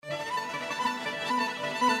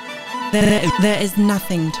There is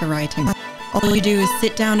nothing to writing. All you do is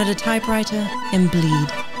sit down at a typewriter and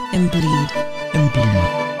bleed, and bleed, and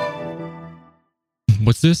bleed.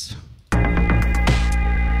 What's this?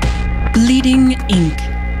 Bleeding Ink,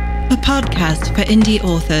 a podcast for indie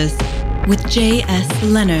authors with J.S.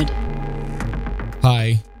 Leonard.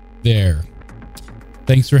 Hi there.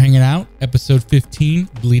 Thanks for hanging out. Episode 15,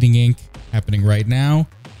 Bleeding Ink, happening right now.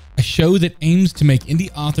 A show that aims to make indie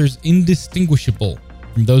authors indistinguishable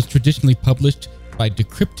from those traditionally published by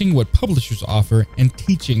decrypting what publishers offer and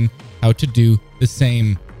teaching how to do the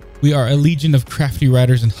same. We are a legion of crafty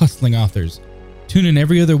writers and hustling authors. Tune in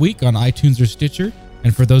every other week on iTunes or Stitcher.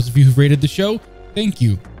 And for those of you who've rated the show, thank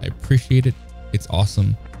you. I appreciate it. It's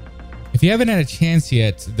awesome. If you haven't had a chance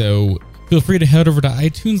yet, though, feel free to head over to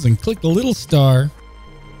iTunes and click the little star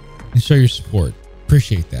and show your support.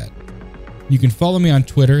 Appreciate that. You can follow me on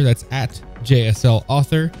Twitter. That's at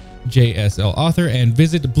JSLAuthor, JSLAuthor, and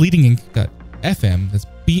visit bleedingink.fm. That's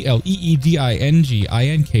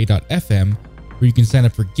BLEEDINGINK.fm, where you can sign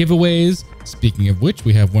up for giveaways. Speaking of which,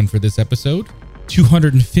 we have one for this episode.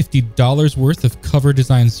 $250 worth of cover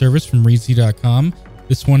design service from Reedsy.com.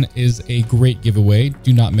 This one is a great giveaway.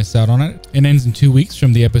 Do not miss out on it. It ends in 2 weeks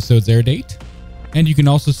from the episode's air date. And you can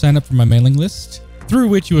also sign up for my mailing list, through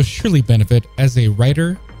which you will surely benefit as a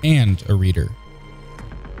writer and a reader.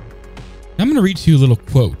 I'm going to read to you a little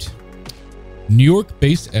quote. New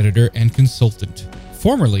York-based editor and consultant,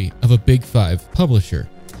 formerly of a Big Five publisher.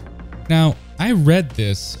 Now, I read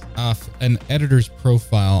this off an editor's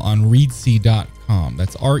profile on Reedsy.com.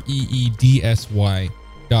 That's REEDSY.com.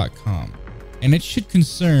 And it should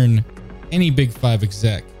concern any Big Five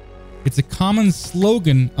exec. It's a common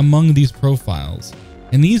slogan among these profiles.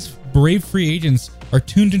 And these brave free agents are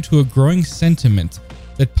tuned into a growing sentiment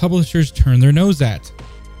that publishers turn their nose at.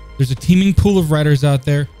 There's a teeming pool of writers out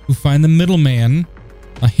there who find the middleman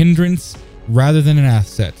a hindrance rather than an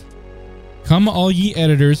asset. Come all ye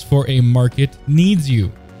editors, for a market needs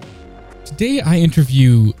you. Today I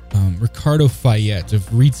interview Ricardo Fayet of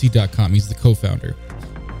Reedsy.com. He's the co-founder.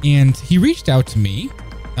 And he reached out to me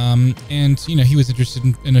and he was interested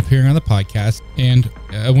in appearing on the podcast. And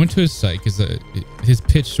I went to his site because his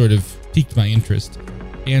pitch sort of piqued my interest.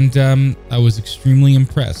 And I was extremely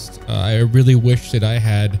impressed. I really wish that I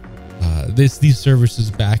had these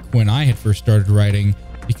services back when I had first started writing,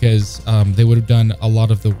 because they would have done a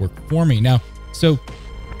lot of the work for me. Now, so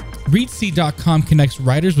Reedsy.com connects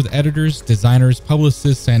writers with editors, designers,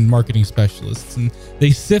 publicists, and marketing specialists, and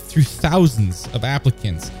they sift through thousands of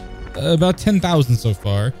applicants, about 10,000 so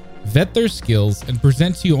far, vet their skills, and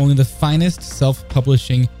present to you only the finest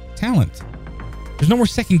self-publishing talent. There's no more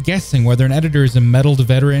second guessing whether an editor is a mettled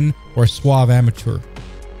veteran or a suave amateur.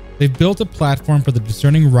 They've built a platform for the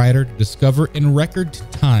discerning writer to discover in record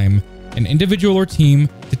time an individual or team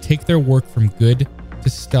to take their work from good to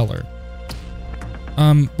stellar.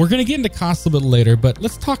 We're going to get into cost a little bit later, but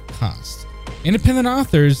let's talk cost. Independent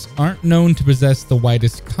authors aren't known to possess the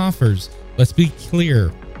widest coffers. Let's be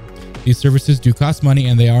clear. These services do cost money,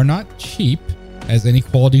 and they are not cheap, as any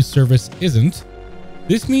quality service isn't.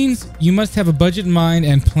 This means you must have a budget in mind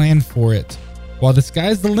and plan for it. While the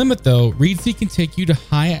sky's the limit, though, Reedsy can take you to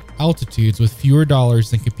high altitudes with fewer dollars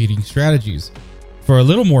than competing strategies. For a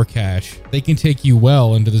little more cash, they can take you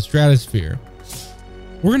well into the stratosphere.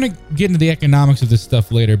 We're going to get into the economics of this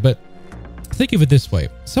stuff later, but think of it this way.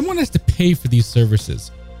 Someone has to pay for these services.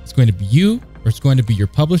 It's going to be you, or it's going to be your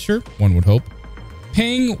publisher, one would hope.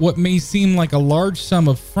 Paying what may seem like a large sum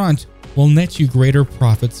up front will net you greater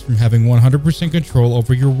profits from having 100% control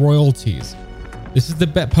over your royalties. This is the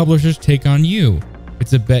bet publishers take on you.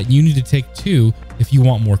 It's a bet you need to take too if you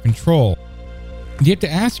want more control. And you have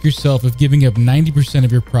to ask yourself if giving up 90%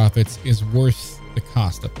 of your profits is worth the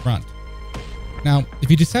cost up front. Now,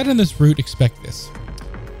 if you decide on this route, expect this.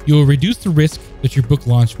 You will reduce the risk that your book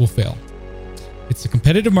launch will fail. It's a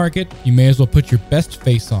competitive market. You may as well put your best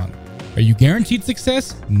face on. Are you guaranteed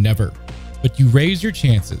success? Never. But you raise your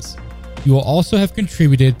chances. You will also have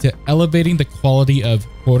contributed to elevating the quality of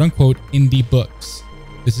quote-unquote indie books.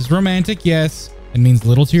 This is romantic, yes, and means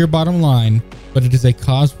little to your bottom line, but it is a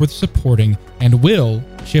cause worth supporting and will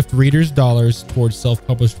shift readers' dollars towards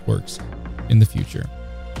self-published works in the future.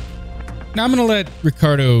 Now I'm going to let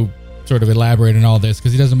Ricardo sort of elaborate on all this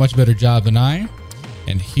because he does a much better job than I.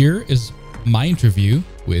 And here is my interview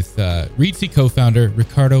with Reedsy co-founder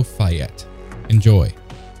Ricardo Fayet. Enjoy.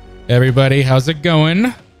 Hey everybody, how's it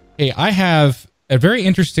going? Hey, I have a very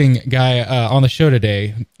interesting guy on the show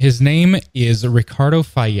today. His name is Ricardo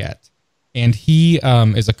Fayet, and he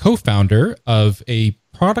is a co-founder of a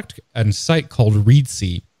product and site called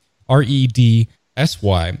Reedsy,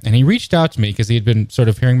 and he reached out to me because he had been sort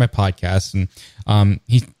of hearing my podcast, and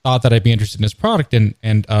he thought that I'd be interested in his product, and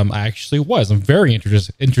I actually was. I'm very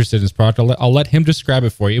interested in his product. I'll let him describe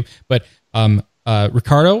it for you. But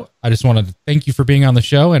Ricardo, I just wanted to thank you for being on the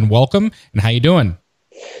show and welcome. And how you doing?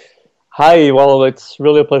 Hi, well, it's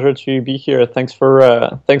really a pleasure to be here. Thanks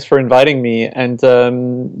for inviting me. And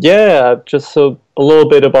just a little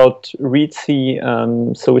bit about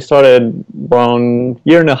Reedsy. So we started around a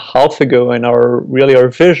year and a half ago, and our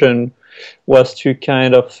vision was to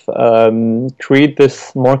kind of create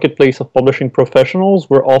this marketplace of publishing professionals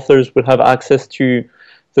where authors would have access to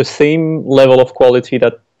the same level of quality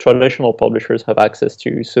that traditional publishers have access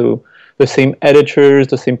to. So the same editors,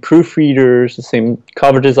 the same proofreaders, the same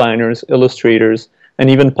cover designers, illustrators, and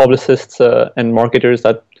even publicists and marketers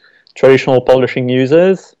that traditional publishing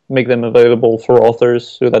uses, make them available for authors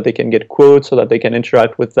so that they can get quotes, so that they can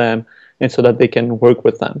interact with them, and so that they can work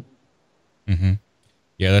with them. Mm-hmm.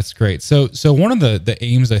 Yeah, that's great. So one of the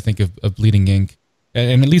aims, I think, of Bleeding Ink,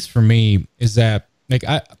 and at least for me, is that like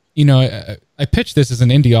I pitch this as an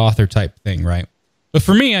indie author type thing, right? But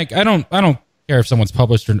for me, I don't care if someone's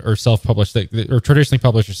published or self-published, or traditionally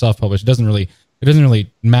published or self-published. It doesn't really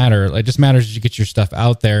matter. It just matters that you get your stuff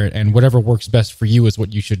out there, and whatever works best for you is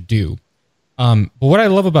what you should do. But what I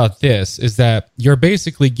love about this is that you're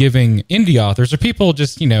basically giving indie authors, or people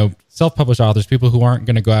just, self-published authors, people who aren't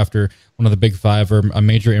going to go after one of the big five or a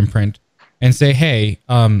major imprint, and say, hey,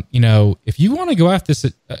 if you want to go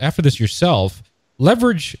after this yourself,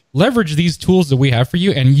 leverage these tools that we have for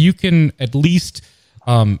you, and you can at least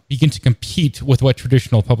begin to compete with what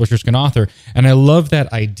traditional publishers can author. And I love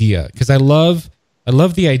that idea, because I love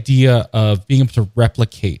the idea of being able to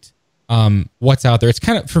replicate what's out there. It's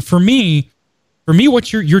kind of for me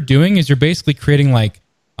what you're doing is you're basically creating like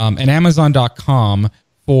an Amazon.com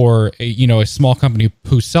for a small company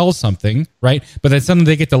who sells something, right? But then suddenly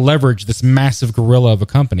they get to leverage this massive gorilla of a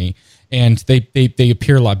company, and they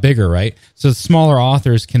appear a lot bigger, right? So smaller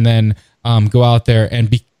authors can then go out there and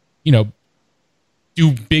be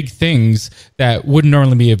do big things that wouldn't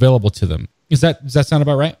normally be available to them. Does that sound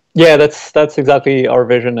about right? Yeah, that's exactly our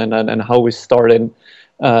vision and how we started.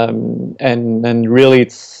 And really,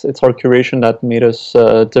 it's our curation that made us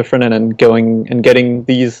different, and going and getting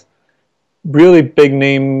these really big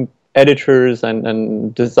name editors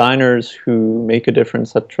and designers who make a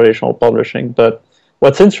difference at traditional publishing. But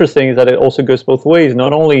what's interesting is that it also goes both ways.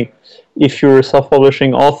 Not only if you're a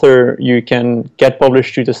self-publishing author, you can get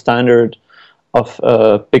published to the standard of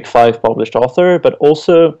a Big Five published author, but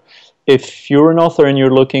also if you're an author and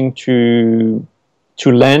you're looking to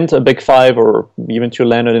land a Big Five, or even to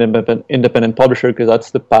land an independent publisher, because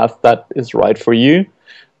that's the path that is right for you,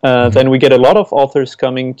 then we get a lot of authors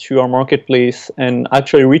coming to our marketplace and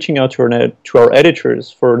actually reaching out to our editors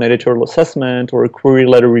for an editorial assessment or a query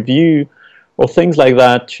letter review or things like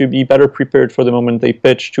that, to be better prepared for the moment they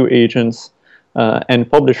pitch to agents and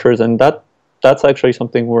publishers. And that's actually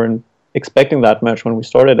something we weren't expecting that much when we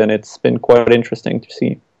started, and it's been quite interesting to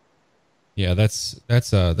see. Yeah, that's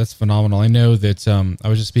phenomenal. I know that I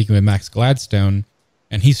was just speaking with Max Gladstone,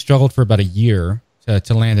 and he struggled for about a year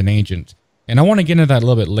to land an agent. And I want to get into that a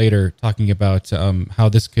little bit later, talking about how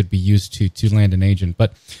this could be used to land an agent.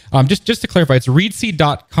 But just to clarify, it's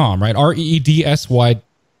reedsy.com, right? reedsy.com.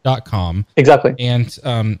 Exactly. And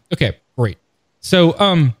okay, great. So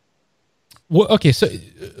so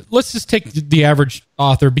let's just take the average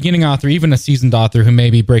author, beginning author, even a seasoned author who may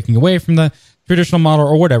be breaking away from the traditional model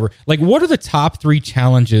or whatever. Like, what are the top 3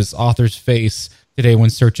 challenges authors face today when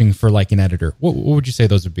searching for like an editor? What would you say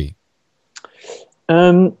those would be?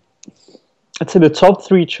 I'd say the top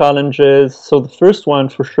 3 challenges. So the first one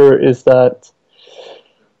for sure is that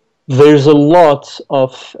there's a lot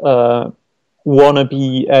of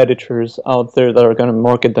wannabe editors out there that are going to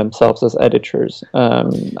market themselves as editors.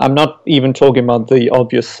 I'm not even talking about the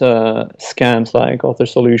obvious scams like Author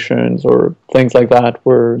Solutions or things like that,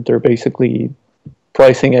 where they're basically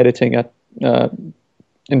pricing editing at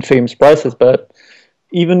infamous prices, but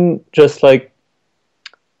even just like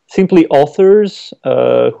simply authors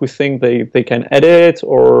who think they can edit,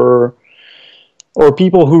 or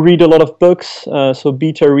people who read a lot of books, so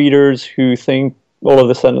beta readers who think all of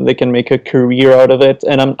a sudden they can make a career out of it.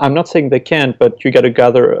 And I'm not saying they can't, but you got to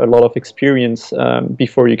gather a lot of experience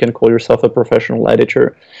before you can call yourself a professional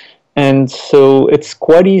editor. And so it's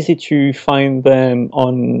quite easy to find them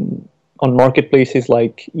on marketplaces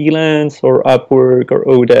like Elance or Upwork or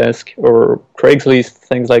Odesk or Craigslist,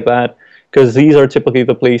 things like that, because these are typically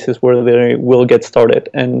the places where they will get started.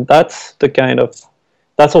 And that's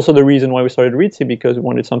also the reason why we started Reedsy, because we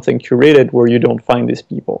wanted something curated where you don't find these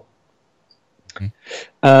people.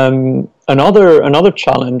 Another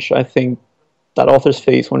challenge I think that authors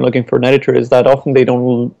face when looking for an editor is that often they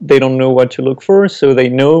don't know what to look for. So they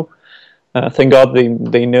know, thank God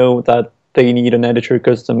they know that they need an editor,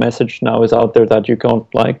 because the message now is out there that you can't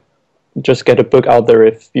like just get a book out there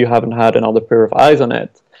if you haven't had another pair of eyes on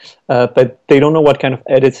it. But they don't know what kind of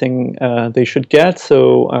editing they should get.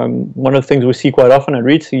 So one of the things we see quite often at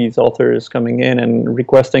Readsy is authors coming in and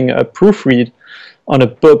requesting a proofread on a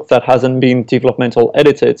book that hasn't been developmental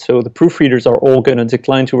edited. So the proofreaders are all going to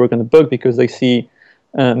decline to work on the book because they see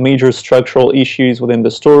major structural issues within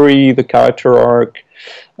the story, the character arc,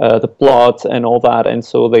 the plot, and all that. And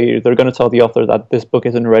so they're going to tell the author that this book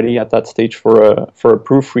isn't ready at that stage for a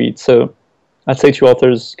proofread. So I'd say to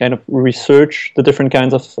authors, kind of research the different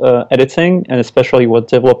kinds of editing, and especially what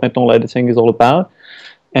developmental editing is all about,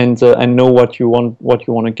 and know what you want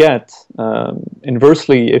to get.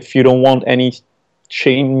 Inversely, if you don't want any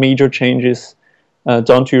major changes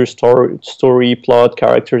done to your story, plot,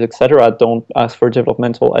 characters, etc., don't ask for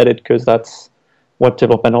developmental edit, because that's what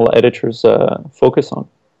developmental editors focus on.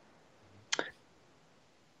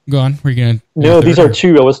 Go on. We're gonna. No, these are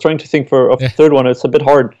two. I was trying to think of the third one. It's a bit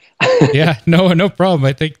hard. Yeah, no problem.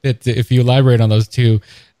 I think that if you elaborate on those two,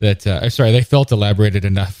 that they felt elaborated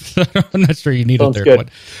enough. I'm not sure you need a third one.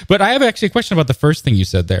 But I have actually a question about the first thing you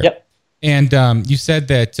said there. Yep. And you said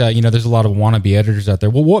that there's a lot of wannabe editors out there.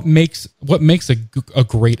 Well, what makes a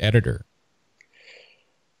great editor?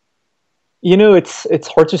 It's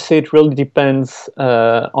hard to say. It really depends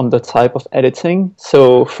on the type of editing.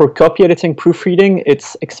 So for copy editing, proofreading,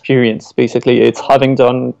 it's experience. Basically, it's having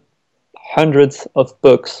done hundreds of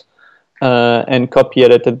books and copy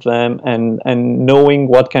edited them, and knowing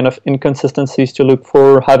what kind of inconsistencies to look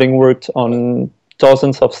for, having worked on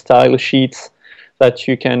dozens of style sheets that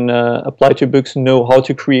you can apply to books, know how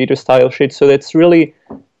to create a style sheet. So that's really,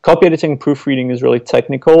 copy editing, proofreading is really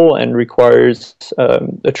technical and requires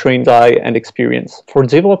a trained eye and experience. For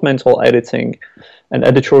developmental editing and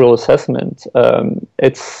editorial assessment,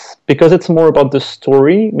 it's because it's more about the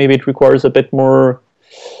story. Maybe it requires a bit more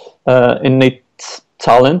innate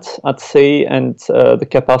talent, I'd say, and the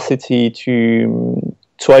capacity to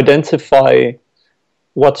identify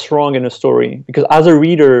what's wrong in a story. Because as a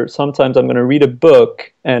reader, sometimes I'm going to read a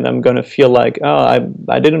book and I'm going to feel like, I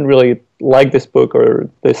didn't really like this book or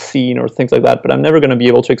this scene or things like that, but I'm never going to be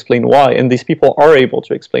able to explain why. And these people are able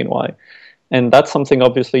to explain why. And that's something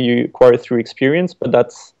obviously you acquire through experience, but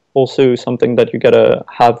that's also something that you got to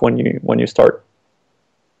have when you start.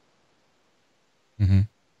 Mm-hmm.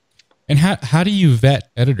 And how do you vet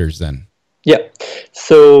editors then? Yeah,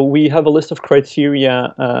 so we have a list of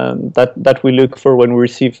criteria that we look for when we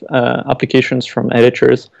receive applications from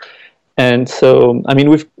editors, and so I mean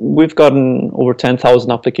we've gotten over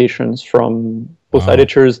 10,000 applications from both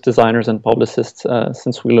editors, designers, and publicists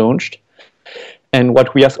since we launched. And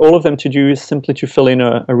what we ask all of them to do is simply to fill in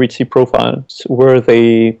a Readsy profile where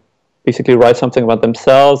they basically write something about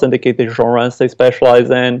themselves, indicate the genres they specialize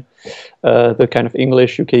in, the kind of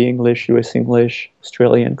English, UK English, US English,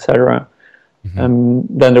 Australian, etc.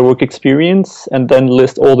 Mm-hmm. Then their work experience, and then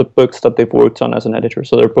list all the books that they've worked on as an editor,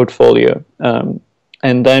 so their portfolio.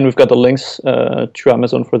 And then we've got the links to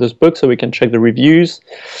Amazon for this book, so we can check the reviews,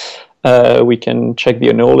 we can check the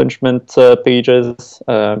acknowledgement pages,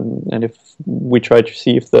 and if we try to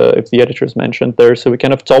see if the editor is mentioned there, so we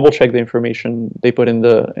kind of double check the information they put in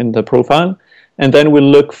the profile, and then we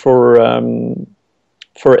look for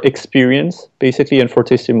experience basically and for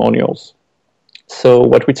testimonials. So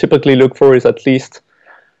what we typically look for is at least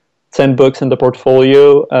 10 books in the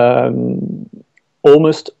portfolio.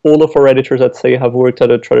 Almost all of our editors, I'd say, have worked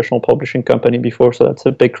at a traditional publishing company before, so that's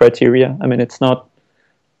a big criteria. I mean, it's not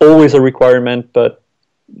always a requirement, but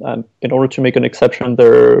in order to make an exception,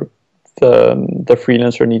 the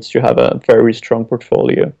freelancer needs to have a very strong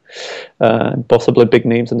portfolio, possibly big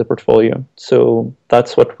names in the portfolio. So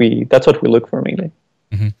that's what we look for mainly.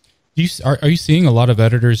 Mm-hmm. Are you seeing a lot of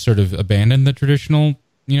editors sort of abandon the traditional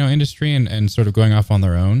industry and sort of going off on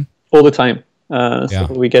their own? All the time. So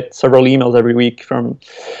we get several emails every week from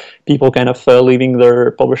people kind of leaving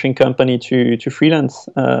their publishing company to freelance.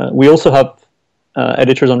 We also have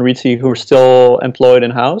editors on Readsy who are still employed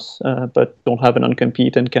in-house, but don't have an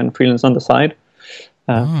non-compete and can freelance on the side.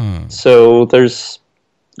 So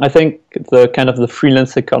I think the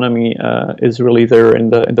freelance economy is really there in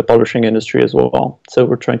the publishing industry as well. So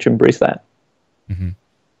we're trying to embrace that. Mm-hmm.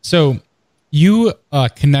 So you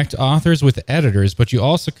connect authors with editors, but you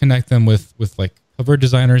also connect them with like cover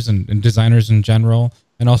designers and designers in general,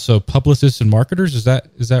 and also publicists and marketers. Is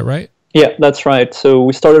that right? Yeah, that's right. So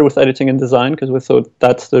we started with editing and design because we thought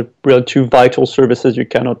that's the real two vital services you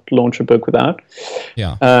cannot launch a book without.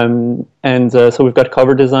 Yeah. And so we've got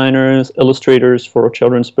cover designers, illustrators for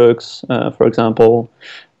children's books, for example,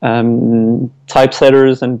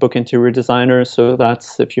 typesetters and book interior designers. So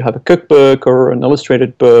that's if you have a cookbook or an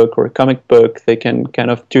illustrated book or a comic book, they can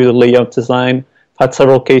kind of do the layout design. I've had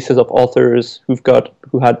several cases of authors who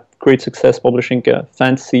had great success publishing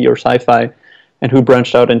fantasy or sci-fi, and who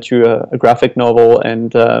branched out into a graphic novel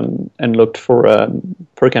and looked for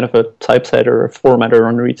kind of a typesetter or a formatter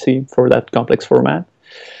on Reedsy for that complex format.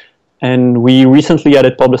 And we recently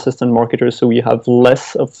added publicists and marketers, so we have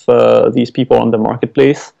less of these people on the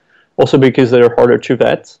marketplace. Also because they're harder to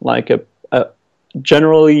vet. Like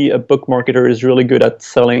generally, a book marketer is really good at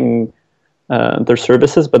selling their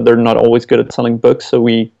services, but they're not always good at selling books. So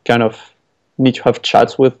we kind of need to have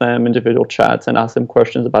chats with them, individual chats, and ask them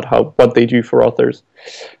questions about what they do for authors.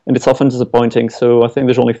 And it's often disappointing. So I think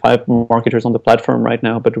there's only 5 marketers on the platform right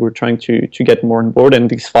now, but we're trying to get more on board.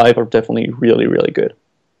 And these 5 are definitely really, really good.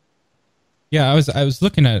 Yeah, I was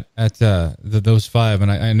looking at those 5,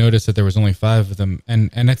 and I noticed that there was only 5 of them,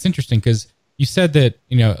 and that's interesting because you said that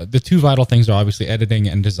the 2 vital things are obviously editing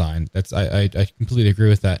and design. That's I completely agree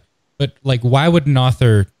with that. But like, why would an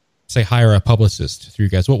author say hire a publicist through you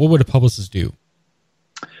guys? What would a publicist do?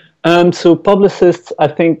 So publicists, I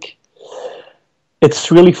think it's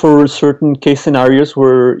really for certain case scenarios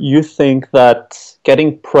where you think that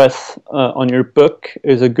getting press on your book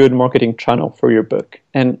is a good marketing channel for your book.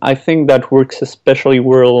 And I think that works especially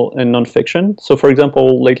well in nonfiction. So, for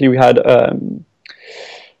example, lately we had a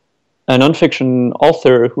nonfiction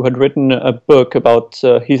author who had written a book about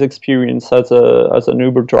his experience as an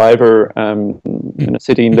Uber driver in a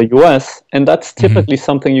city in the US. And that's typically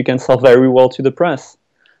something you can sell very well to the press.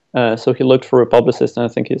 So he looked for a publicist, and I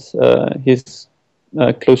think he's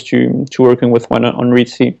close to working with one on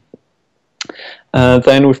Reedsy.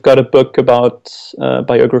 Then we've got a book about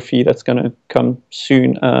biography that's going to come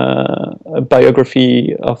soon, a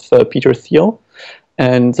biography of Peter Thiel.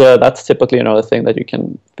 And that's typically another thing that you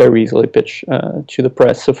can very easily pitch to the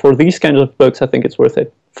press. So for these kinds of books, I think it's worth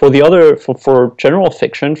it. For the other, for general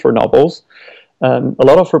fiction, for novels, a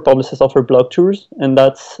lot of our publicists offer blog tours, and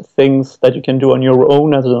that's things that you can do on your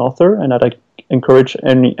own as an author, and that I encourage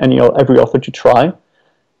every author to try.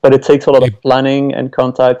 But it takes a lot of planning and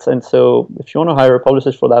contacts, and so if you want to hire a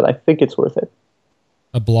publicist for that, I think it's worth it.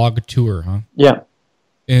 A blog tour, huh? Yeah.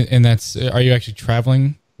 And that's, are you actually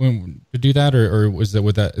traveling to do that, or is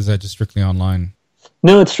that just strictly online?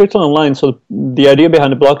 No, it's strictly online. So the idea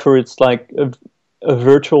behind the blog tour, it's like a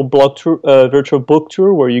virtual blog tour, virtual book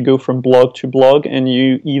tour, where you go from blog to blog, and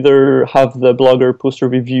you either have the blogger post a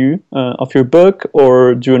review of your book,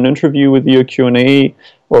 or do an interview with you, a Q&A,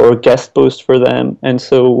 or a guest post for them. And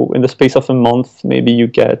so in the space of a month, maybe you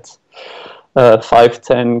get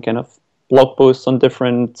 5-10 kind of blog posts on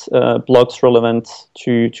different blogs relevant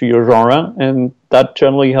to your genre, and that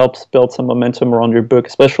generally helps build some momentum around your book,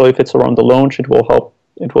 especially if it's around the launch. It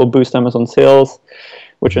will boost Amazon sales,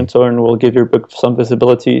 which in turn will give your book some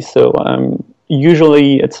visibility. So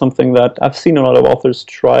usually it's something that I've seen a lot of authors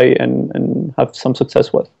try and have some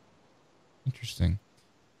success with. Interesting.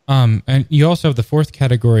 And you also have the 4th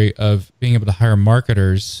category of being able to hire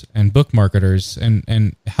marketers and book marketers.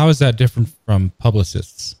 And how is that different from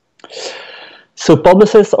publicists? So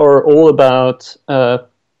publicists are all about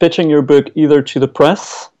pitching your book either to the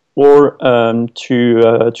press or to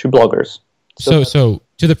bloggers. So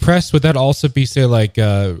to the press, would that also be, say, like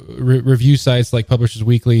review sites like Publishers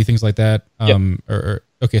Weekly, things like that?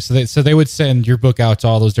 Okay, so they would send your book out to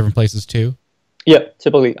all those different places too? Yeah,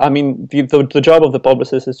 typically. I mean, the job of the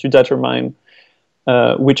publicist is to determine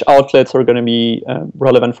which outlets are going to be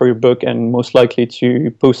relevant for your book and most likely to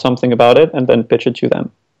post something about it and then pitch it to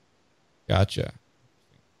them. Gotcha.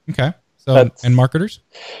 Okay. So, and marketers?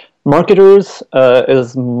 Marketers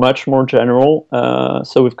is much more general.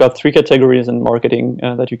 So we've got 3 categories in marketing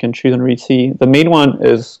that you can choose on Reedsy. The main one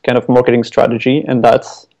is kind of marketing strategy, and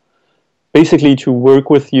that's basically to work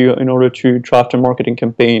with you in order to draft a marketing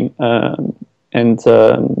campaign and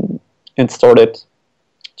start it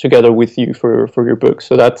together with you for your book.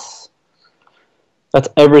 So that's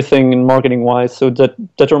everything in marketing wise. So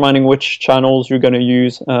determining which channels you're going to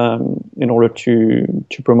use in order to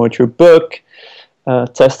promote your book,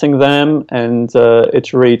 testing them, and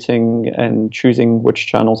iterating and choosing which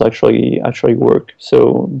channels actually work.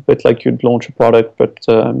 So a bit like you'd launch a product, but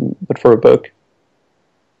for a book.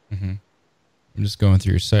 Mm-hmm. I'm just going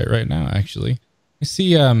through your site right now, actually. I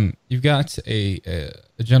see you've got a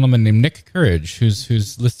gentleman named Nick Courage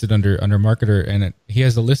who's listed under marketer, and he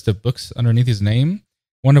has a list of books underneath his name.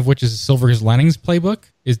 one of which is Silver Linings Playbook.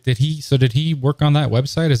 Did he work on that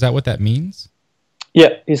website? Is that what that means?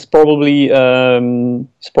 Yeah, he's probably done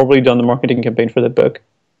the marketing campaign for the book.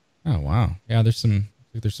 Oh wow, yeah. There's some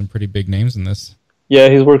pretty big names in this. Yeah,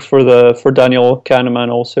 he's worked for Daniel Kahneman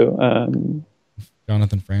also.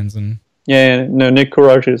 Jonathan Franzen. Yeah, no, Nick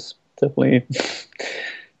Courage is definitely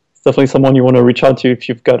someone you want to reach out to if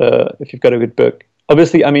you've got a good book.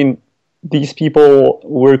 Obviously, I mean, these people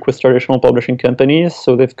work with traditional publishing companies,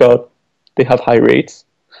 so they have high rates.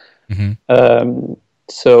 Mm-hmm.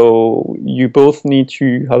 So you both need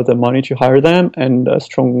to have the money to hire them and a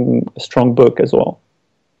strong book as well,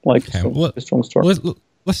 like a strong story.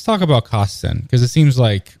 Let's talk about costs then, because it seems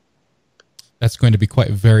like that's going to be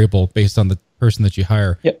quite variable based on the person that you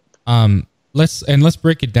hire. Yep. Let's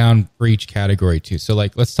break it down for each category too. So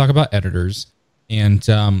like, let's talk about editors, and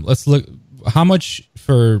let's look how much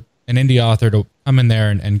for an indie author to come in there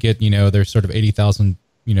and get their sort of 80,000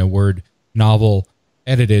 word novel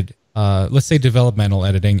edited. Let's say developmental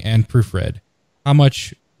editing and proofread. How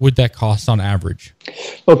much would that cost on average?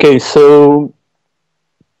 Okay, so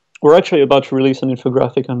we're actually about to release an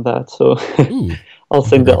infographic on that. So I'll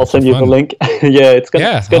send you the link.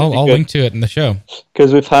 I'll link to it in the show,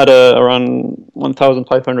 because we've had around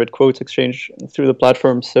 1,500 quotes exchanged through the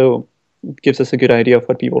platform. So it gives us a good idea of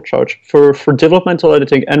what people charge for developmental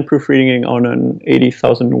editing and proofreading on an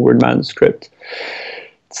 80,000 word manuscript.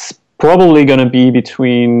 It's probably going to be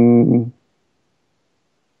between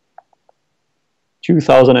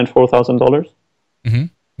 $2,000 and $4,000. Mm-hmm.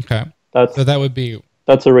 Okay. So that would be...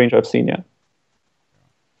 That's a range I've seen, yeah.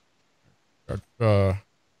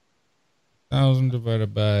 1,000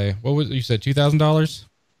 divided by... What was you said, $2,000?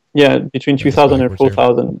 Yeah, between 2,000 and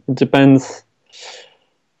 4,000. It depends.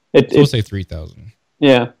 We'll say 3,000.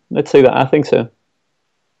 Yeah, let's say that. I think so.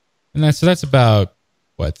 And that's about,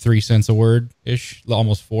 what, 3 cents a word-ish?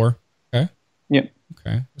 Almost 4? Okay. Yeah.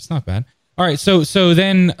 Okay, that's not bad. All right, so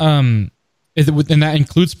then, and that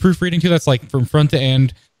includes proofreading too? That's like from front to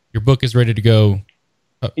end, your book is ready to go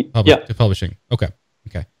to publishing. Okay.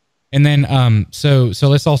 And then, so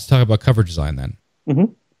let's also talk about cover design then.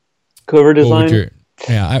 Mm-hmm. Cover design?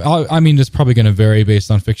 I mean, it's probably going to vary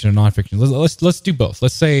based on fiction and nonfiction. Let's do both.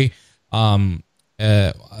 Let's say a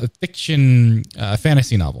fiction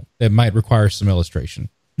fantasy novel that might require some illustration.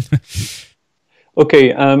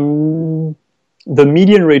 Okay, the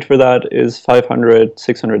median rate for that is $500,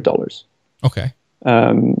 $600. Okay.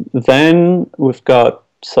 Then we've got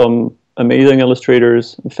some amazing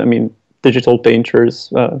illustrators, digital painters,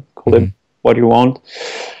 call them what you want,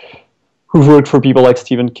 who've worked for people like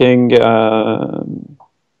Stephen King on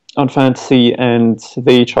fantasy, and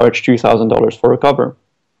they charge $2,000 for a cover.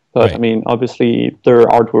 But right. Obviously their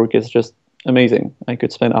artwork is just amazing. I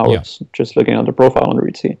could spend hours just looking at the profile on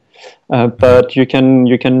Reedsy. But you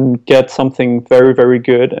can get something very, very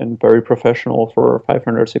good and very professional for $500,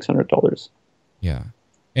 $600. Yeah,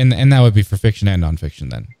 and that would be for fiction and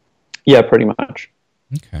nonfiction then. Yeah, pretty much.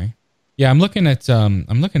 Okay. Yeah, I'm looking at Ben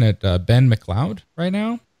McLeod right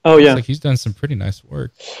now. Oh yeah, looks like he's done some pretty nice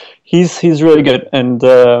work. He's really good, and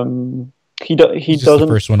he he's doesn't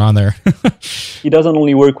the first one on there. He doesn't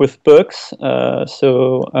only work with books,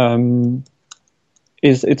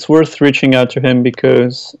 it's worth reaching out to him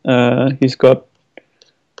because he's got,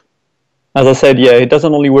 as I said, he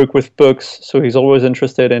doesn't only work with books, so he's always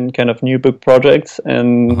interested in kind of new book projects,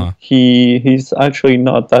 and he's actually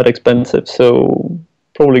not that expensive, so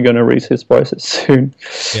probably going to raise his prices soon.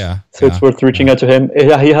 So it's worth reaching out to him.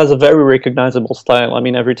 He has a very recognizable style.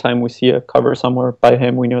 Every time we see a cover somewhere by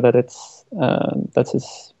him, we know that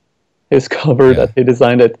that's his cover, that he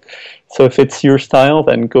designed it. So if it's your style,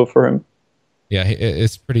 then go for him. Yeah,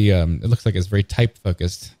 it's pretty. It looks like it's very type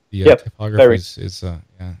focused. The typography is and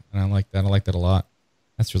I like that. I like that a lot.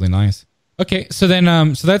 That's really nice. Okay, so then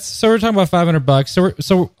so we're talking about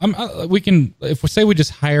 $500. We can, if we say we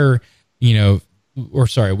just hire, we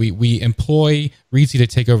employ Reedsy to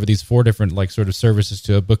take over these 4 different sort of services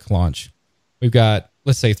to a book launch. We've got,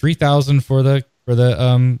 let's say, $3,000 for the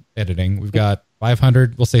editing. We've got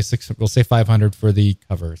 $500. We'll say $500 for the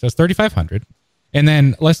cover. So it's $3,500. And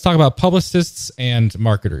then let's talk about publicists and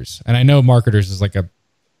marketers. And I know marketers is like a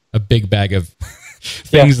big bag of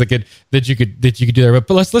things that you could do there.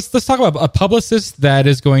 But let's talk about a publicist that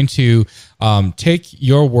is going to take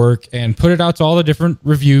your work and put it out to all the different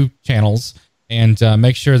review channels and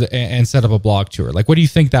make sure that and set up a blog tour. What do you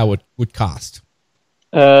think that would cost?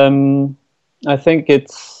 I think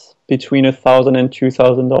it's between $1,000 and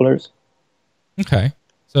 $2,000. Okay.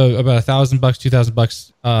 So about $1,000,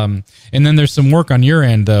 $2,000, and then there's some work on your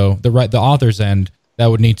end though, the author's end that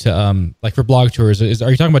would need to for blog tours. Are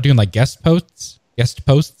you talking about doing guest posts? guest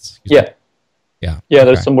posts? Yeah. Yeah. Yeah,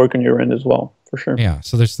 there's some work on your end as well, for sure. Yeah,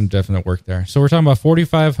 so there's some definite work there. So we're talking about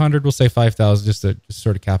 4,500, we'll say 5,000 just to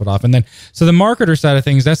sort of cap it off. And then, so the marketer side of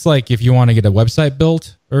things, that's like if you want to get a website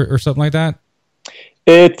built or something like that?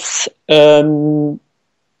 It's not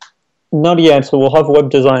yet. So we'll have web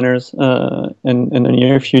designers in the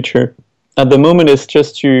near future. At the moment, it's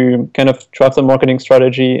just to kind of draft a marketing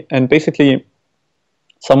strategy and basically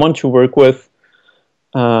someone to work with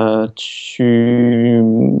to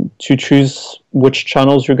choose which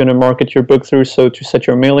channels you're going to market your book through. So to set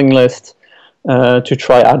your mailing list, to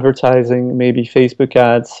try advertising, maybe Facebook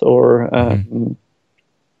ads, or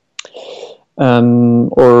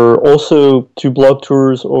also to blog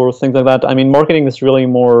tours or things like that. I mean, marketing is really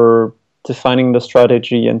more defining the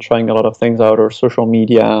strategy and trying a lot of things out, or social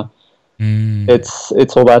media.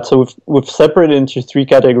 It's all that. So we've separated into three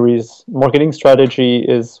categories. Marketing strategy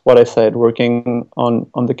is what I said, working on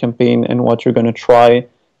the campaign and what you're going to try.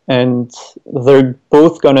 And they're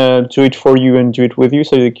both going to do it for you and do it with you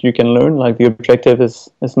so that you can learn. Like, the objective is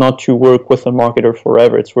not to work with a marketer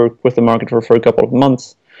forever. It's work with the marketer for a couple of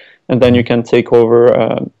months. And then you can take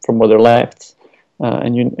over from where they're left.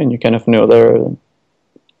 And you kind of know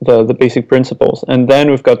the basic principles. And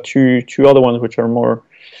then we've got two other ones which are more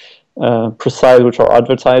precise, which are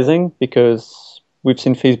advertising, because we've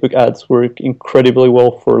seen Facebook ads work incredibly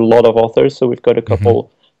well for a lot of authors. So we've got a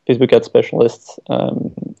couple Facebook ad specialists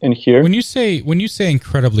in here. When you say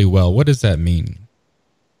incredibly well, what does that mean?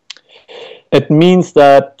 It means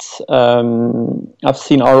that I've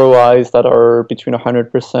seen ROIs that are between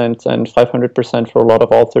 100% and 500% for a lot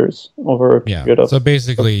of authors over a period of. So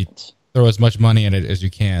basically, throw as much money in it as you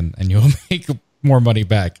can, and you'll make more money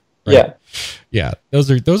back. Right? Yeah.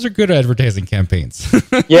 Those are good advertising campaigns.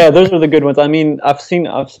 Yeah, those are the good ones. I mean, I've seen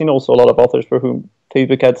also a lot of authors for whom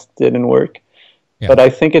Facebook ads didn't work, but I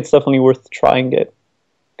think it's definitely worth trying it.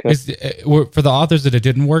 For the authors that it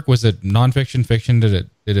didn't work, was it nonfiction, fiction? Did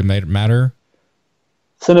it matter?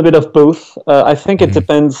 It's in a bit of both. I think it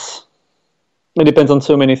depends. It depends on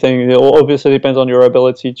so many things. It obviously depends on your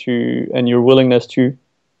ability and your willingness to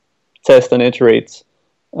test and iterate.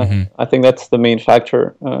 I think that's the main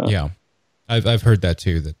factor. I've heard that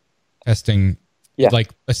too. That testing,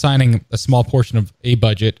 like assigning a small portion of a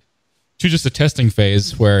budget to just a testing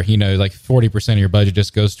phase, where like 40% of your budget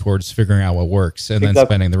just goes towards figuring out what works, and then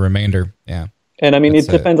spending the remainder. Yeah, and I mean, it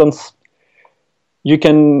depends on. You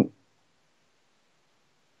can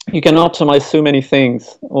optimize so many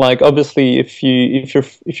things. Like, obviously, if your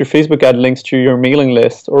Facebook ad links to your mailing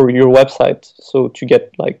list or your website, so to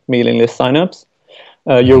get like mailing list signups,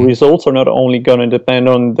 your results are not only going to depend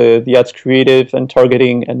on the ad's creative and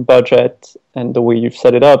targeting and budget and the way you've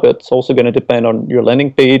set it up. It's also going to depend on your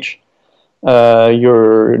landing page,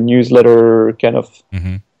 your newsletter kind of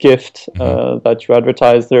gift that you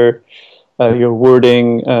advertise there, your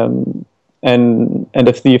wording. And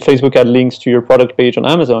if the Facebook ad links to your product page on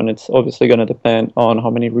Amazon, it's obviously going to depend on how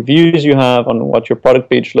many reviews you have, on what your product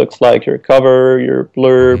page looks like, your cover, your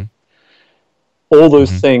blurb, all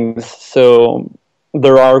those things. So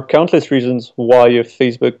there are countless reasons why a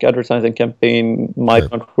Facebook advertising campaign might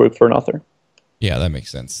not work for an author. Yeah, that makes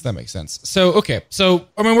sense. So, okay. So,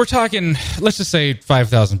 I mean, we're talking, let's just say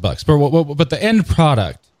 $5,000, but the end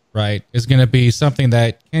product, right, is going to be something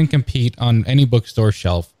that can compete on any bookstore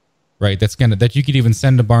shelf. Right, that you could even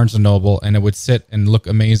send to Barnes and Noble, and it would sit and look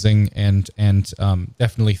amazing and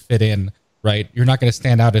definitely fit in. Right, you're not going to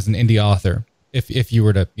stand out as an indie author if you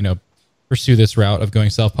were to pursue this route of going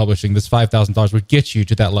self-publishing. This $5,000 would get you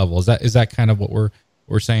to that level. Is that kind of what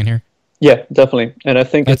we're saying here? Yeah, definitely. And I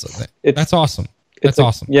think that's awesome. That's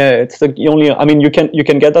awesome. Yeah, it's the only. I mean, you can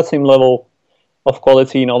get that same level of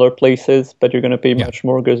quality in other places, but you're going to pay much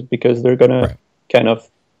more because they're going to kind of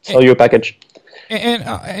sell you a package.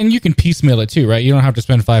 And you can piecemeal it too, right? You don't have to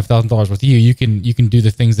spend $5,000 with you. You can do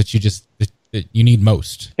the things that that you need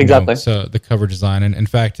most. Exactly. So the cover design, and in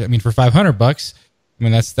fact, I mean, for $500, I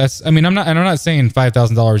mean that's. I mean, I'm not saying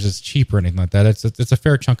 $5,000 is cheap or anything like that. It's a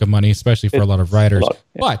fair chunk of money, especially for a lot of writers.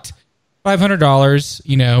 But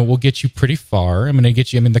 $500, will get you pretty far. I mean,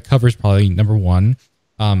 the cover's probably number one.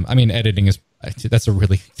 I mean, editing that's a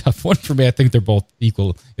really tough one for me. I think they're both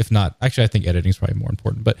equal, if not. Actually, I think editing is probably more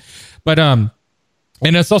important. But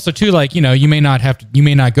and it's also too, like, you may not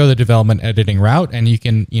go the development editing route, and you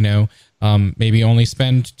can, maybe only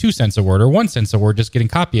spend 2 cents a word or 1 cent a word just getting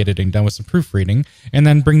copy editing done with some proofreading, and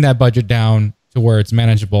then bring that budget down to where it's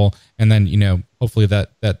manageable. And then, hopefully that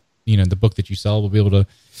the book that you sell will be able to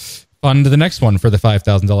fund the next one for the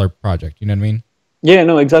 $5,000 project. You know what I mean? Yeah,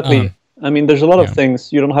 no, exactly. I mean, there's a lot of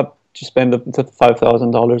things. You don't have to spend the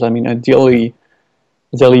 $5,000. I mean, ideally,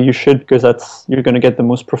 ideally you should, because you're going to get the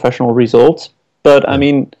most professional results. But I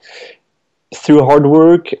mean, through hard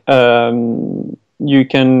work, you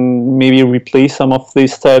can maybe replace some of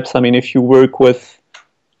these steps. I mean, if you work with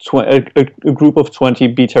a group of 20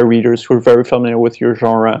 beta readers who are very familiar with your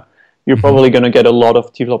genre, you're probably going to get a lot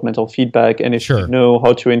of developmental feedback. And if you know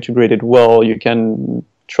how to integrate it well, you can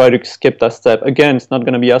try to skip that step. Again, it's not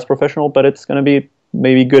going to be as professional, but it's going to be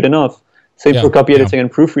maybe good enough. Same for copy editing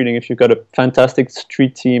and proofreading. If you've got a fantastic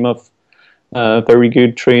street team of very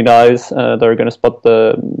good trained eyes that are going to spot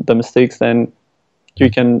the mistakes, then you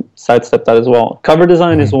can sidestep that as well. Cover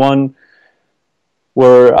design is one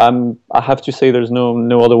where I have to say there's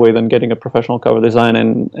no other way than getting a professional cover design,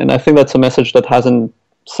 and I think that's a message that hasn't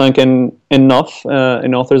sunk in enough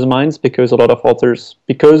in authors' minds, because a lot of authors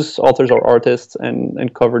are artists,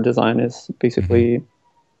 and cover design is basically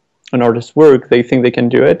an artist's work. They think they can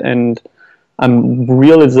do it, and I'm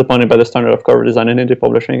really disappointed by the standard of cover design in indie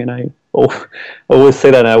publishing, and I always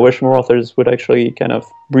say that, and I wish more authors would actually kind of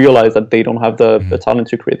realize that they don't have the talent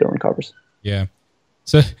to create their own covers. Yeah.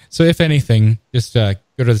 So if anything, just go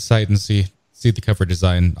to the site and see the cover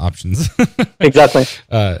design options. Exactly.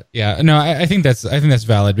 No, I think that's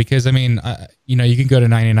valid, because I mean, you can go to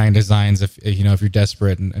 99 Designs if you're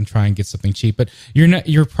desperate and try and get something cheap, but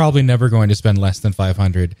you're probably never going to spend less than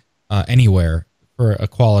 $500 anywhere for a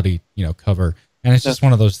quality cover, and it's just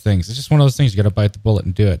one of those things. It's just one of those things. You got to bite the bullet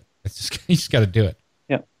and do it. You just got to do it.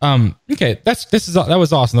 Yeah. Okay. That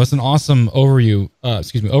was awesome. That was an awesome overview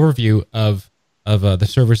of the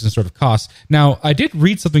service and sort of costs. Now, I did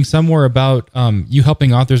read something somewhere about you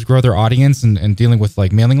helping authors grow their audience and dealing with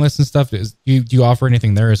like mailing lists and stuff. Do you offer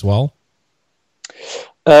anything there as well?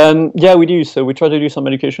 Yeah, we do. So we try to do some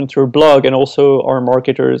education through our blog, and also our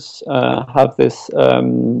marketers have this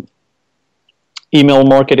email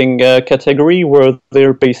marketing category where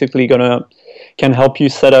they're basically can help you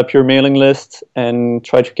set up your mailing list and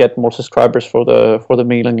try to get more subscribers for the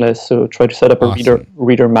mailing list. So try to set up a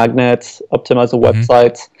reader magnet, optimize the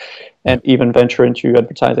website, and even venture into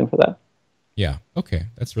advertising for that. Yeah. Okay.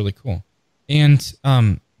 That's really cool. And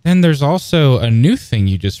then there's also a new thing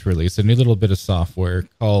you just released, a new little bit of software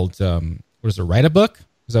called, what is it, Write a Book?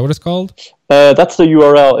 Is that what it's called? That's the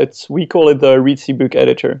URL. We call it the Readsy Book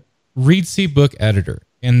Editor. Readsy Book Editor.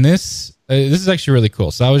 And this is actually really cool.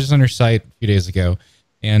 So I was just on your site a few days ago,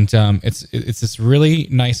 and it's this really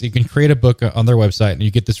nice. You can create a book on their website, and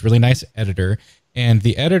you get this really nice editor. And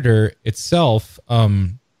the editor itself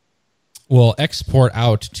will export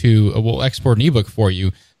an ebook for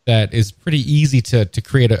you that is pretty easy to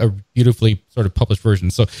create a beautifully sort of published version.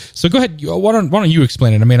 So go ahead. Why don't you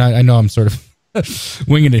explain it? I mean, I know I'm sort of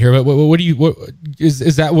winging it here, but what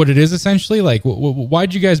is that what it is essentially? Like, why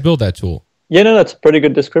did you guys build that tool? Yeah, no, that's a pretty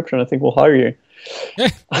good description. I think we'll hire you.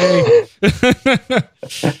 The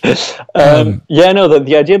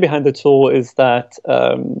idea behind the tool is that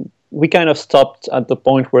we kind of stopped at the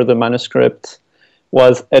point where the manuscript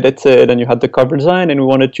was edited and you had the cover design, and we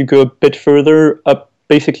wanted to go a bit further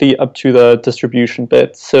basically up to the distribution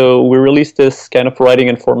bit. So we released this kind of writing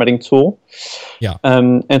and formatting tool. Yeah.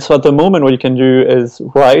 And so at the moment, what you can do is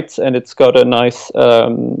write, and it's got a nice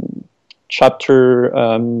chapter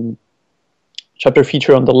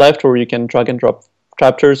feature on the left where you can drag and drop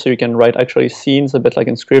chapters, so you can write actually scenes a bit like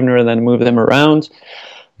in Scrivener and then move them around.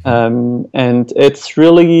 And it's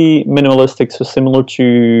really minimalistic, so similar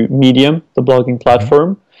to Medium, the blogging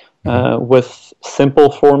platform, with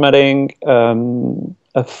simple formatting,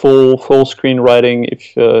 a full screen writing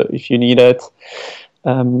if you need it.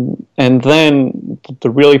 And then the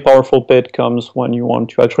really powerful bit comes when you want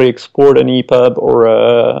to actually export an EPUB or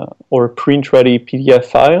a print-ready PDF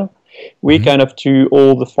file. We kind of do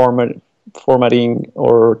all the formatting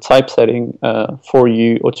or typesetting for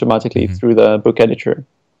you automatically through the book editor.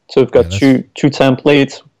 So we've got two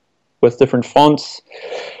templates with different fonts,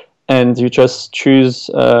 and you just choose.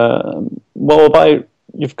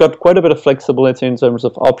 You've got quite a bit of flexibility in terms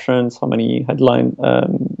of options, how many head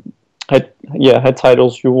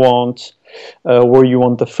titles you want, where you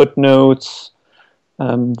want the footnotes.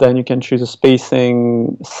 Then you can choose a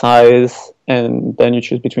spacing, size, and then you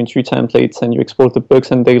choose between two templates, and you export the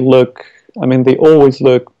books, and they always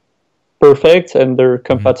look perfect, and they're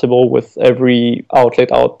compatible with every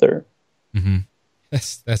outlet out there. Mm-hmm.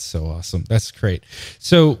 That's so awesome. That's great.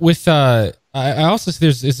 So with I also see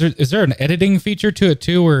is there an editing feature to it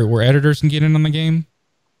too, where editors can get in on the game?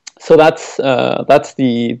 So that's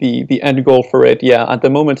the end goal for it. Yeah, at the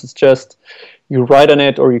moment it's just you write on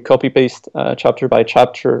it or you copy paste chapter by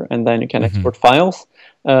chapter, and then you can export files.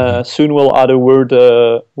 Soon we'll add a word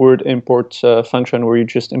import function where you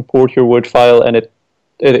just import your Word file, and it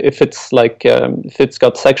if it's like if it's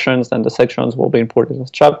got sections, then the sections will be imported as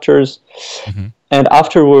chapters. Mm-hmm. And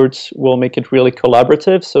afterwards, we'll make it really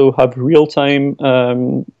collaborative. So have real-time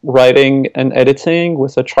writing and editing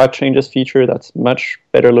with a track changes feature that's much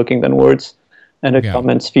better looking than Words, and a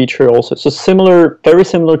comments feature also. So very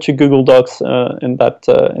similar to Google Docs in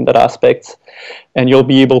that aspect. And you'll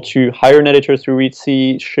be able to hire an editor through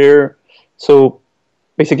Reedsy, share. So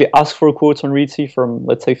basically ask for quotes on Reedsy from,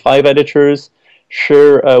 let's say, 5 editors,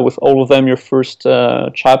 share with all of them your first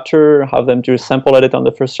chapter, have them do a sample edit on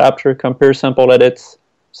the first chapter, compare sample edits,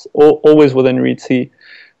 always within Reedsy,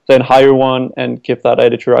 then hire one and give that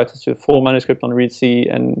editor access to the full manuscript on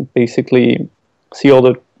Reedsy and basically see all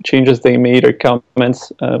the changes they made or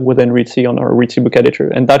comments within Reedsy on our Reedsy book editor.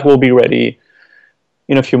 And that will be ready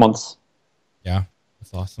in a few months. Yeah,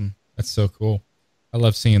 that's awesome. That's so cool. I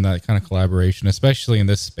love seeing that kind of collaboration, especially in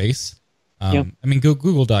this space. I mean,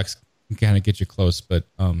 Google Docs can kind of get you close, but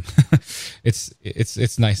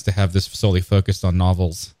it's nice to have this solely focused on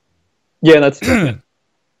novels. Yeah, that's yeah,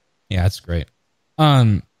 that's great.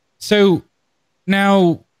 So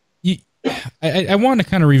now I want to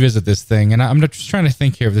kind of revisit this thing, and I'm just trying to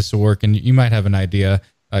think here if this will work. And you might have an idea.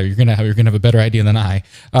 You're gonna have a better idea than I.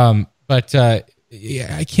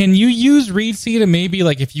 Can you use Reedsy to maybe,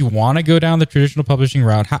 like, if you want to go down the traditional publishing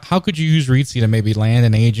route, how could you use Reedsy to maybe land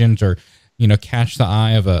an agent or, catch the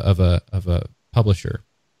eye of a publisher?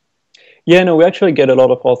 Yeah, no, we actually get a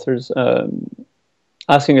lot of authors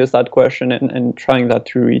asking us that question and trying that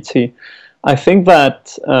through Reedsy. I think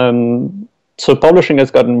that so publishing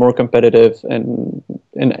has gotten more competitive in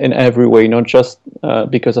every way, not just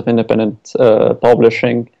because of independent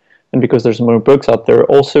publishing and because there's more books out there.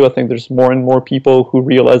 Also, I think there's more and more people who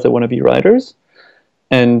realize they want to be writers,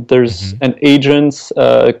 and and agents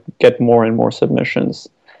get more and more submissions.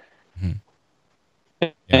 Mm-hmm. Yeah.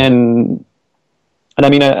 And I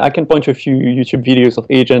mean, I can point to a few YouTube videos of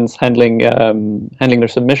agents handling their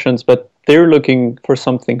submissions, but they're looking for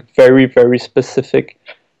something very, very specific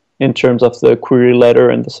in terms of the query letter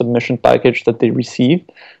and the submission package that they receive.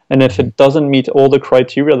 And if it doesn't meet all the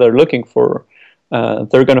criteria they're looking for,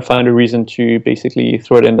 they're going to find a reason to basically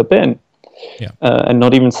throw it in the bin and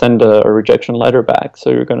not even send a rejection letter back. So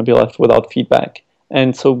you're going to be left without feedback.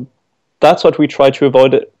 And so that's what we try to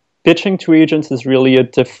avoid. Pitching to agents is really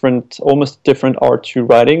almost different art to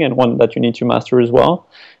writing, and one that you need to master as well.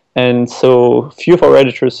 And so a few of our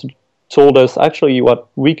editors told us actually what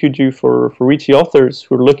we could do for Reedsy authors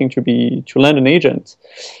who are looking to land an agent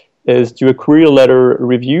is do a query letter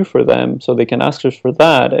review for them, so they can ask us for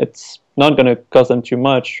that. It's not going to cost them too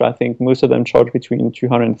much. I think most of them charge between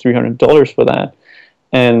 $200 and $300 for that.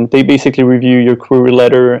 And they basically review your query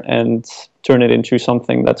letter and turn it into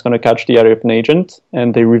something that's going to catch the eye of an agent.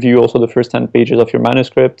 And they review also the first 10 pages of your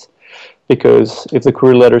manuscript, because if the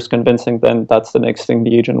query letter is convincing, then that's the next thing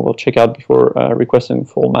the agent will check out before requesting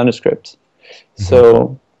full manuscript. Mm-hmm.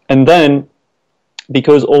 So, and then,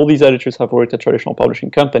 because all these editors have worked at traditional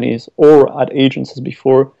publishing companies or at agencies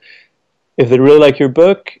before, if they really like your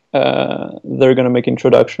book, they're going to make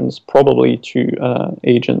introductions probably to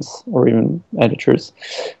agents or even editors.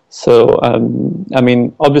 So, I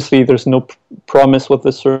mean, obviously there's no promise with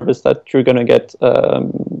this service that you're going to get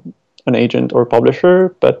an agent or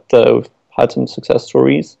publisher, but we've had some success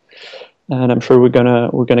stories, and I'm sure we're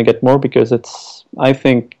gonna get more, because I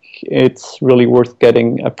think it's really worth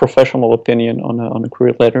getting a professional opinion on a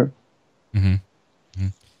query letter. Mm-hmm. Mm-hmm.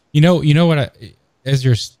 You know what? As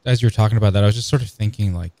you're talking about that, I was just sort of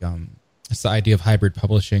thinking, like, it's the idea of hybrid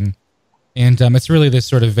publishing, and it's really this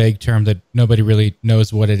sort of vague term that nobody really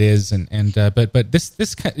knows what it is, but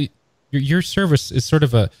this kind your service is sort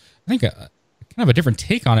of a kind of a different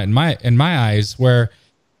take on it in my eyes, where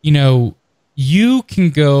you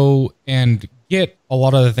can go and get a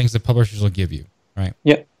lot of the things that publishers will give you, right?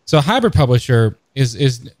 Yeah. So a hybrid publisher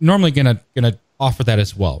is normally gonna offer that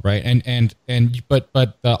as well, right? But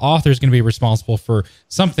the author is gonna be responsible for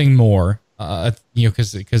something more,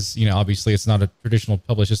 because obviously it's not a traditional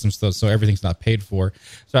published system, so everything's not paid for.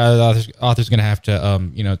 So the author's gonna have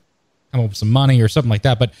to come up with some money or something like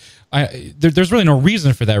that. But there's really no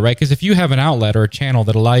reason for that, right? Because if you have an outlet or a channel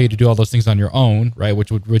that allow you to do all those things on your own, right, which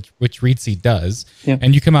Reedsy does,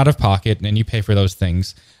 and you come out of pocket and you pay for those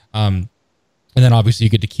things, and then obviously you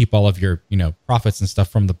get to keep all of your profits and stuff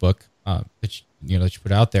from the book that you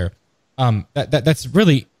put out there. That's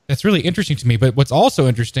really interesting to me. But what's also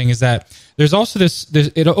interesting is that there's also this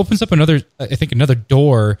it opens up another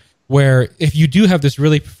door where if you do have this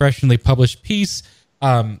really professionally published piece,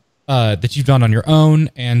 that you've done on your own,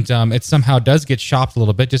 and it somehow does get shopped a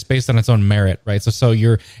little bit just based on its own merit, right? So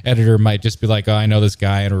your editor might just be like, oh, I know this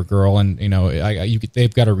guy or girl, and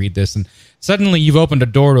they've got to read this, and suddenly you've opened a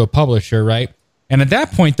door to a publisher, right? And at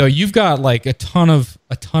that point, though, you've got like a ton of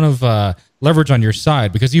leverage on your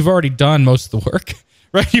side because you've already done most of the work,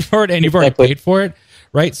 right? You've already paid for it,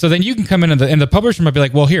 right? So then you can come in and the publisher might be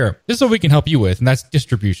like, well, here, this is what we can help you with, and that's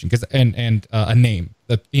distribution and a name,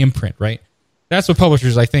 the imprint, right? That's what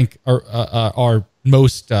publishers, I think, are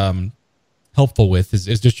most helpful with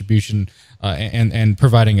is distribution and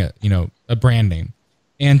providing a brand name,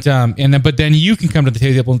 but then you can come to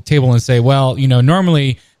the table and say, well,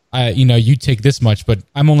 normally, you take this much, but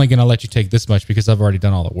I'm only going to let you take this much because I've already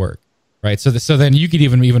done all the work, right? So then you could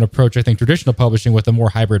even approach, I think, traditional publishing with a more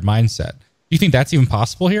hybrid mindset. Do you think that's even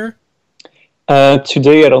possible here?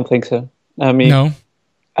 Today, I don't think so. I mean, no.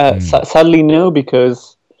 Sadly, no,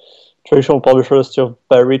 because traditional publishers are still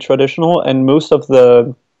very traditional, and most of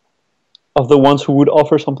the ones who would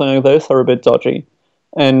offer something like this are a bit dodgy,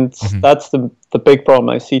 and that's the big problem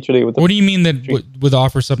I see today. What do you mean that would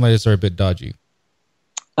offer something like this are a bit dodgy?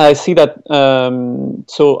 I see that.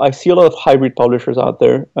 So I see a lot of hybrid publishers out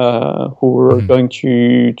there who are going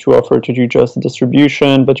to offer to do just the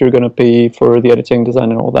distribution, but you're going to pay for the editing,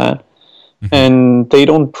 design, and all that. And they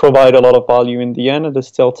don't provide a lot of value in the end, and they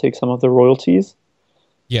still take some of the royalties.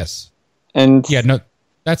 Yes. And yeah, no,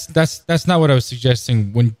 that's not what I was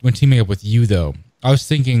suggesting when teaming up with you, though. I was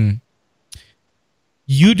thinking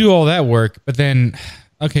you do all that work, but then.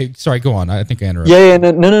 Okay, sorry, go on. I think I interrupted. Yeah,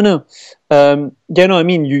 no. I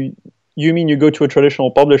mean, you mean you go to a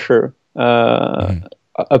traditional publisher, like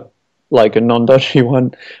a non-dodgy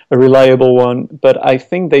one, a reliable one, but I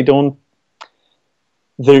think they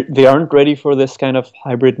aren't ready for this kind of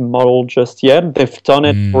hybrid model just yet. They've done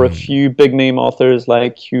it for a few big-name authors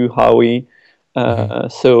like Hugh Howey,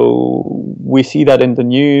 so we see that in the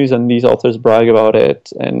news, and these authors brag about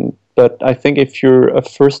it, But I think if you're a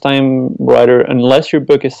first-time writer, unless your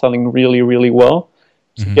book is selling really, really well,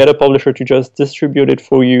 to get a publisher to just distribute it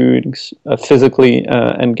for you physically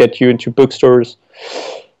and get you into bookstores,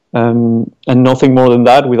 and nothing more than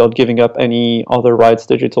that without giving up any other rights,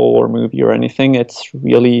 digital or movie or anything, it's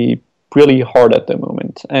really, really hard at the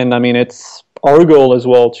moment. And I mean, it's our goal as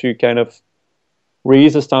well to kind of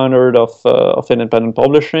raise the standard of independent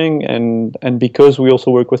publishing, and because we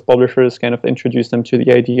also work with publishers, kind of introduce them to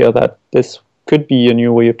the idea that this could be a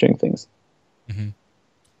new way of doing things. I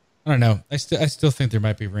don't know. I still think there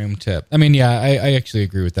might be room to. I mean, yeah, I actually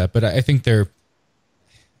agree with that, but I think if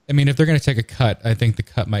they're going to take a cut, I think the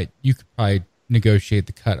cut you could probably negotiate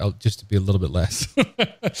the cut just to be a little bit less.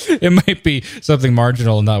 It might be something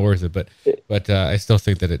marginal and not worth it, but I still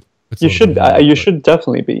think that it. You should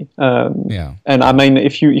definitely be. Yeah. And I mean,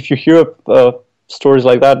 if you hear stories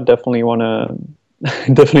like that, definitely want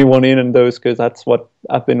in on those, because that's what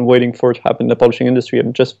I've been waiting for to happen in the publishing industry,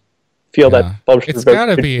 and just feel that publishers. It's got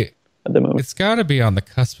to be at the moment. It's got to be on the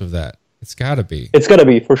cusp of that. It's got to be. It's got to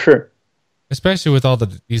be for sure. Especially with all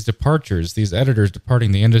these departures, these editors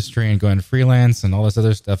departing the industry and going freelance and all this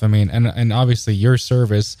other stuff. I mean, and obviously your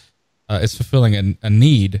service is fulfilling a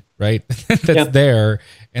need, right? That's there,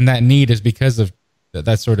 and that need is because of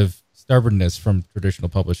that sort of stubbornness from traditional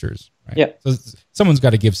publishers, right? Yeah. So someone's got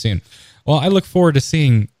to give soon. Well, I look forward to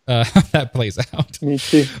seeing how that plays out. Me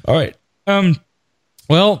too. All right.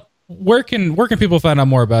 Well, where can people find out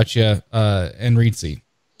more about you and Reedsy?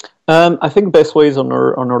 I think the best way is on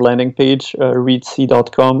our landing page,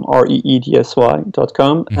 reedsy.com,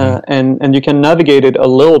 reedsy.com, and you can navigate it a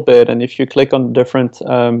little bit. And if you click on different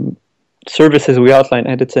services we outline,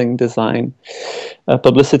 editing, design,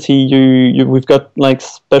 publicity, we've got like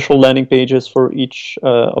special landing pages for each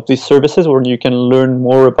of these services where you can learn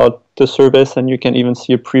more about the service, and you can even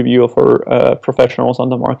see a preview of our professionals on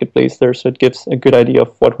the marketplace there, so it gives a good idea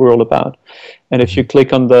of what we're all about. And if you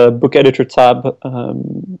click on the book editor tab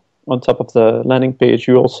on top of the landing page,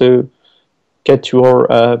 you also get to our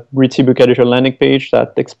Reedsy book editor landing page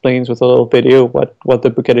that explains with a little video what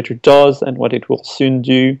the book editor does and what it will soon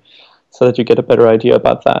do, so that you get a better idea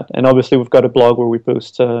about that. And obviously we've got a blog where we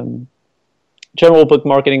post general book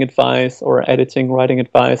marketing advice or editing, writing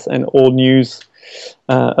advice, and all news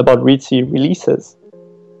about Reedsy releases.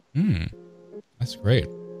 That's great.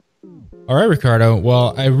 All right, Ricardo.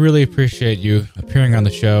 Well, I really appreciate you appearing on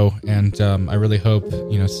the show, and I really hope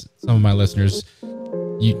some of my listeners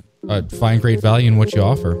you find great value in what you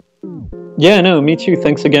offer. Yeah, no, me too.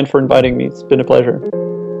 Thanks again for inviting me. It's been a pleasure.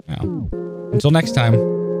 Yeah. Until next time.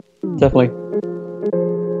 Definitely.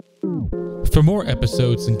 For more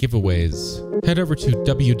episodes and giveaways, head over to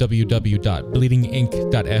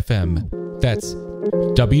www.bleedinginc.fm. That's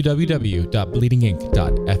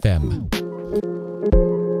www.bleedingink.fm.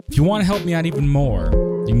 If you want to help me out even more,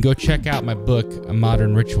 you can go check out my book,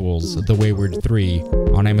 Modern Rituals, The Wayward 3,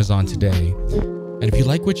 on Amazon today. And if you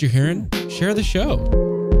like what you're hearing, share the show.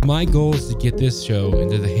 My goal is to get this show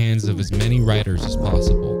into the hands of as many writers as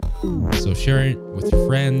possible. So share it with your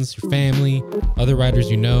friends, your family, other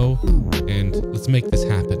writers you know, and let's make this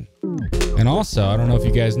happen. And also, I don't know if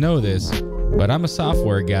you guys know this, but I'm a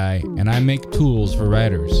software guy and I make tools for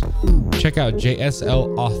writers. Check out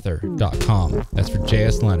jslauthor.com. That's for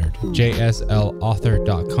JS Leonard.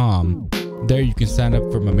 jslauthor.com. There you can sign up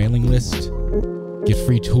for my mailing list, get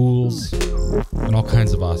free tools, and all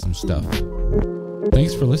kinds of awesome stuff.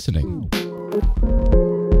 Thanks for listening.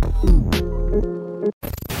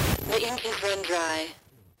 The ink is run dry.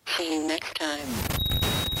 See you next time.